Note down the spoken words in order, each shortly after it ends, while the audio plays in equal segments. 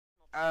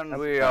And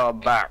we are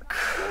back.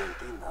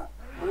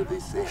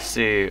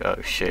 See,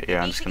 oh shit,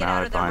 yeah, I'm just gonna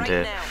hide behind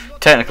here.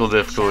 Technical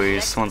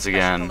difficulties, once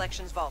again.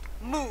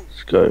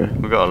 Let's go.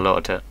 We've got a lot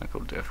of technical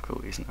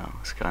difficulties now,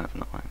 it's kind of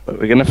annoying. But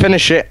we're gonna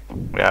finish it.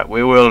 Yeah,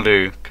 we will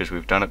do, because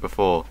we've done it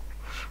before.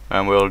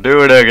 And we'll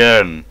do it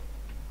again.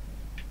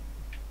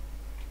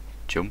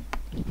 Jump.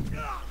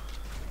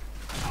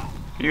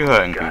 You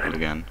hurting people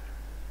again?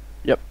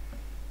 Yep.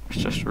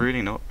 It's just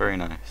really not very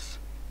nice.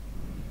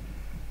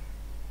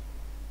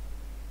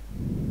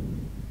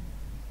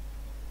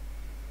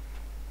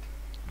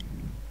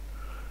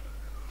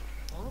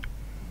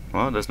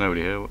 Well, there's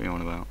nobody here, what are you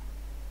on about?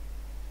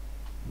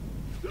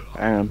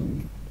 Hang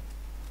on.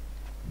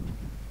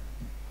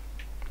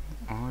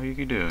 What are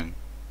you doing?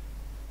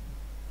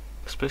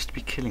 We're supposed to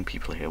be killing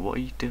people here, what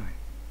are you doing?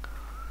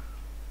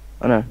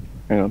 I know,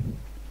 hang on.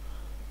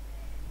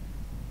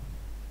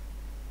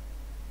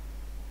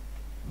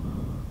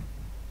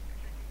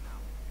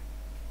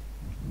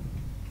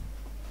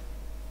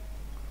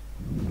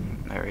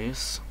 There he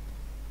is.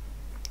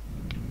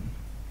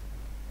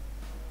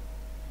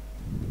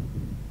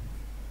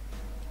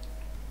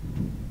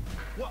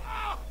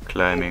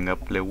 Climbing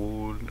up the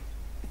wall.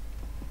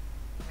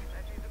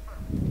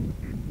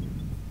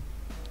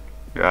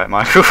 You alright,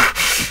 Michael?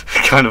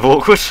 Kind of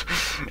awkward.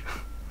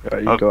 Yeah,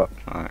 you go up.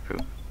 Alright, cool.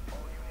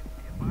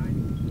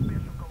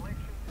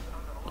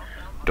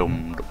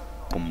 Dum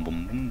dum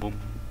bum bum bum.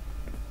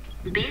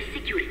 Base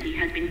security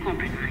has been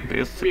compromised.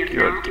 Base We are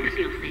now security. in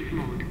fail-safe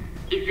mode.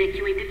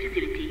 Evacuate the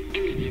facility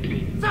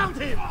immediately. Found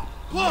him!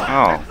 Boy,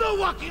 Oh. no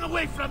walking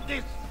away from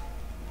this!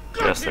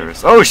 Yes, there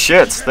is. Oh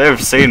shit!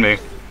 They've seen me.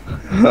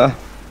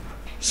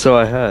 So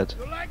I heard.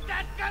 You like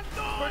that,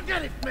 Canton?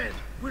 Forget it, man!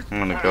 I'm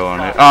gonna go on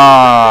it.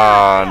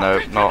 Ah, no,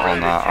 not on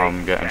that.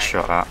 I'm getting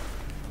shot at.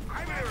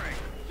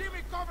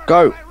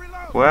 Go!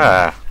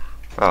 Where?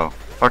 Oh,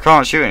 I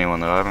can't shoot anyone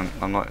though.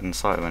 I'm not in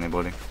sight of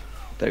anybody.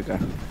 There you go.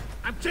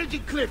 I'm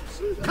changing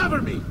clips!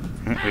 Cover me!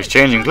 He's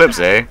changing clips,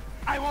 eh?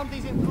 I want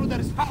these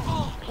intruders.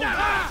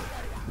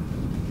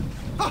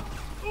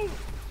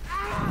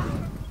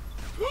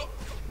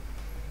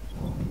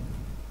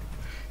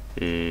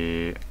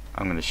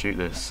 I'm gonna shoot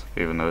this,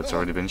 even though it's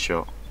already been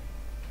shot.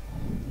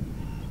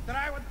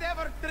 Try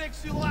whatever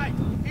tricks you like.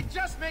 It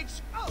just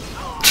makes.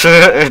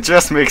 It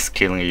just makes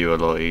killing you a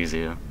lot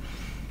easier.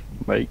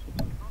 Mate.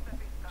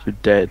 You're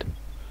dead.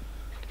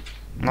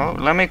 No,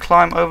 let me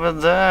climb over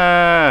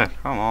there.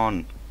 Come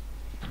on.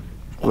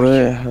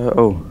 Where?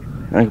 Oh.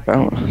 Hang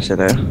about. Is it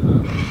there?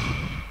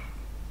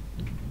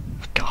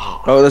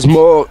 God. Oh, there's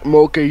more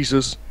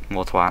geezers.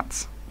 More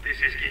twats. This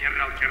is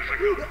General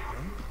Kershaw.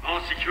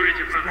 All security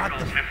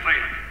protocols have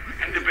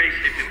failed, and the base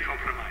has been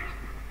compromised.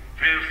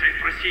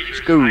 Fail-safe procedures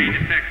School. are in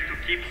effect to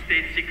keep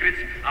state secrets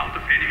out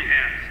of enemy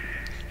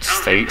hands.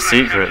 State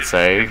secrets,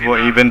 eh? What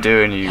have you been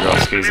doing, you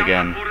Roskies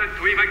again? Ordered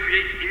to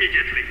evacuate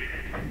immediately.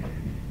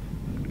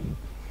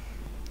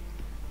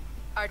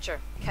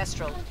 Archer,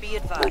 Kestrel, be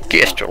advised.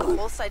 Kestrel. The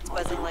whole site's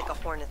buzzing like a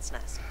hornet's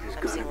nest.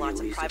 I'm seeing lots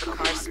of private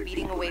cars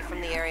speeding away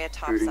from the area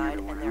topside,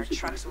 and there are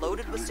trucks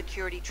loaded with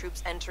security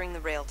troops entering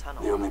the rail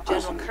tunnel.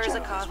 General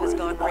Kurzakov has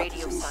gone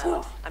radio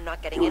silent. I'm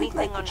not getting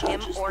anything on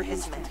him or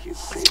his men.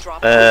 He's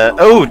dropped.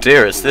 Oh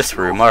dear, it's this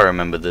room. I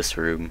remember this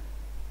room.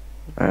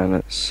 And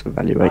let's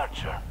evaluate.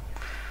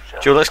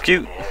 Joe, that's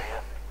cute.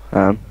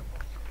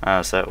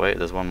 Ah, So wait,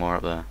 there's one more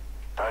up there.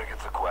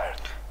 Targets acquired.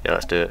 Yeah,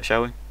 let's do it,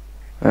 shall we?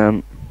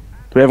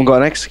 We haven't got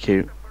an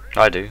execute.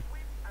 I do.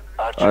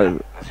 Archer,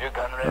 is your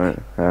gun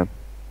ready? Right,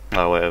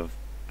 Oh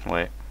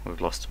wait,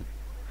 we've lost him.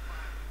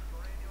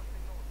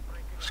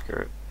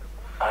 Screw it.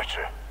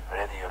 Archer,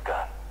 ready your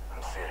gun.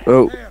 I'm serious.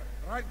 Oh,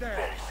 Right there.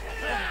 Very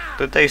serious.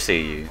 Did they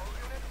see you?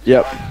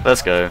 yep.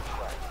 Let's go.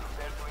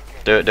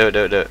 Do it, do it,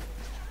 do it, do it.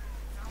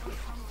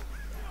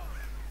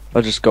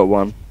 I just got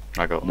one.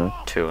 I got No.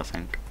 2, I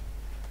think.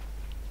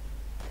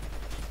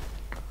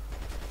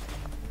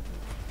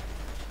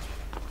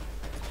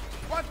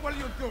 What will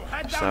you do?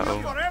 Head So- down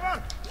here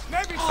forever?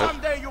 Maybe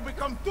someday you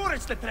become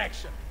tourist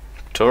attraction.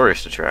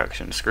 Tourist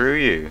attraction, screw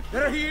you.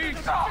 There he is.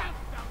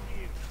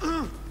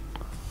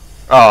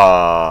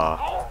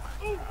 Ah,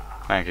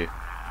 thank you.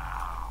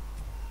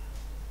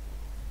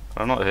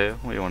 I'm not here,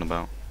 what are you on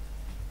about?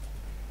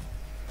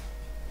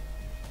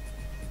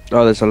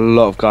 Oh, there's a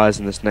lot of guys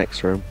in this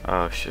next room.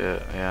 Oh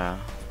shit, yeah.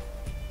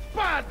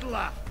 Bad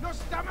luck. No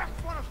stomach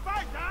for a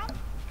fight, huh?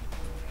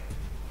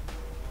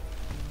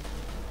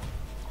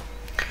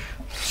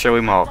 Shall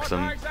we mark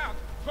them? Eyes out.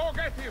 Go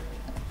get him.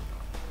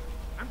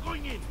 I'm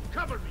going in.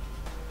 Cover me.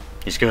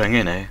 He's going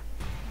in, eh?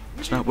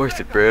 It's not worth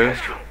it, bro.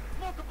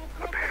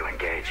 Prepare to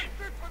engage.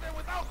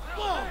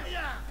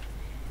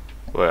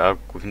 Wait,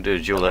 we can do a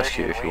dual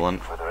execute if you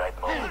want. For the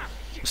right moment.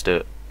 Let's do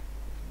it.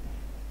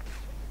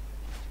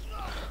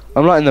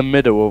 I'm like in the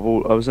middle of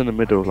all. I was in the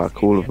middle of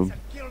like all of them.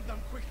 Kill them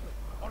quickly.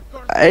 Or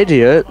turn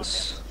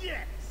Idiots. Yes.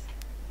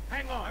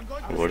 Hang on. I'm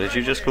going to What did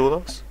you just call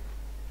us?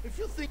 If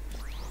you think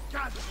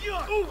God,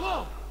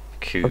 you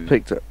Q. I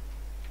picked it.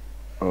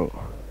 Oh,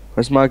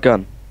 where's my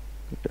gun?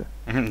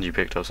 You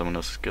picked up someone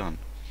else's gun.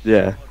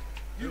 Yeah.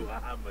 You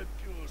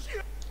amateurs.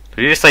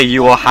 Did you just say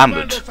you are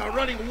hammered? Vandals are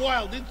running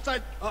wild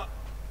inside.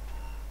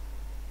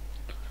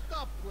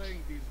 Stop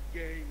playing these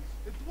games.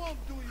 It won't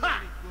do you any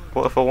good.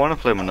 What if I want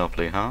to play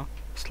Monopoly, huh?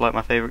 It's like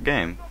my favourite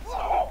game.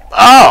 Oh!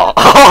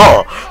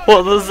 Oh!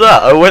 What was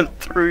that? I went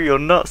through your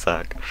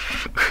nutsack.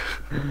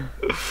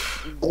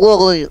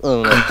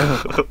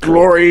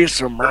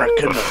 Glorious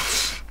American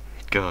nuts.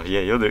 God, yeah,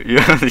 you're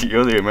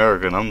the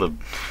American. I'm the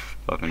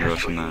fucking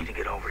Russian man.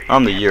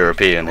 I'm the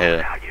European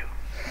here.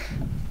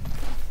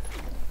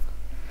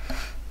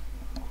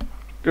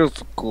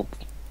 Just cool.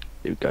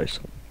 You guys.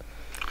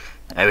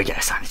 There we go,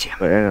 sign the gym.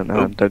 Wait, hang on, hang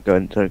on, don't go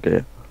in, don't go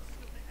in.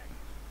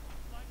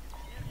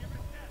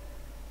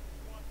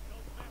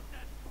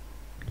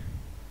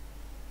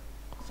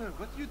 Sir,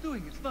 what are you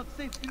doing? It's not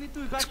safe. You need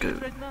to Let's evacuate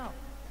go. right now.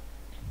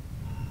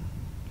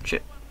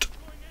 Shit.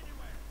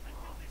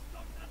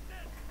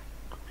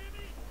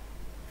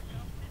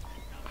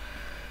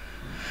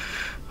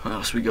 What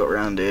else we got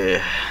around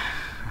here?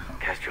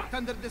 Castro,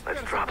 Thunder let's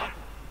disperse. drop him.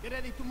 Get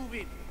ready to move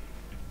in.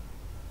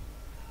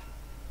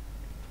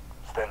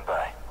 Stand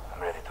by.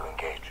 I'm ready to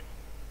engage.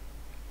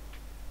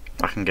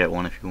 I can get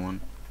one if you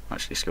want.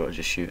 Actually, Scott,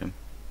 just shoot him.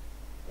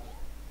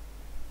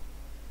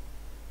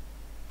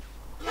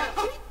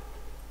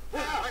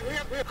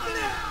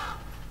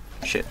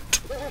 Shit.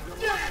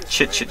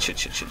 Shit, shit, shit,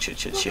 shit, shit, shit,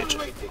 shit, shit.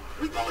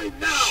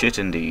 Shit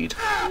indeed.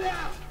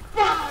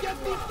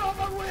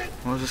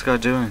 What is this guy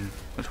doing?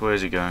 Which way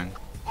is he going?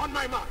 On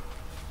my mark.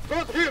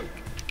 Got him.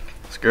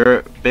 Screw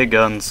it. Big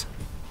guns.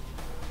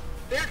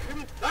 That's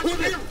him.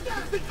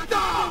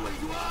 Down.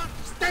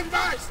 Stand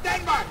by.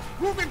 Stand by.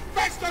 Moving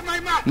fast on my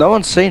mark. No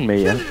one's seen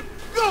me yet.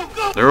 Go,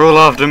 go. They're all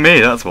after me,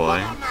 that's why.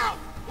 Now.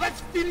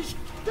 Let's finish.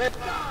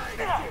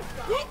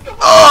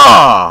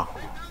 Ah!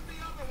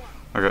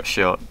 I got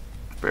shot,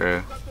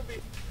 bro.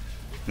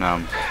 No,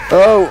 I'm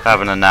Oh!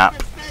 having a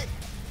nap.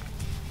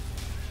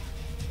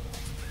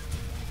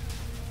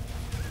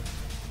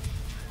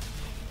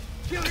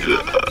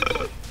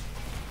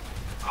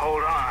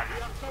 Hold on.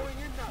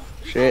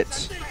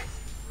 Shit.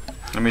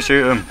 Let me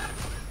shoot him.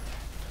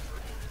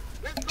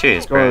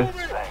 Cheers, bro.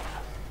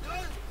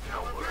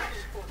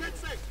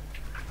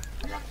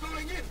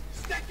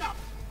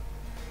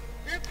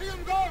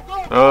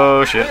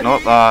 Oh shit,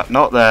 not that,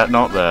 not there,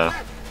 not there.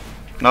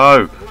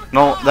 No,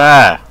 not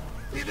there.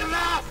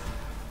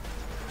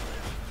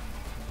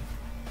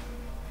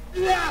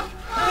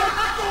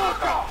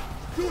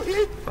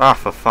 Ah,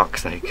 for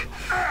fuck's sake.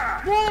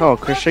 Come on,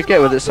 Christian,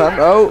 get with it, son.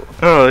 Oh!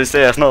 Oh, you see,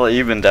 it's not like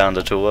you've been downed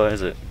at all,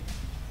 is it?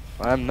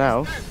 I am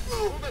now.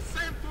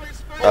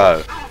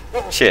 Oh.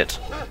 Shit.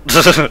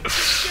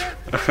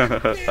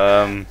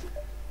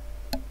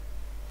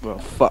 Well,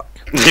 fuck.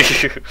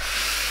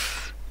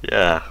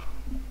 Yeah.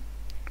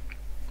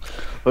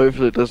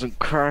 Hopefully it doesn't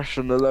crash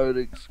on the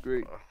loading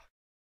screen.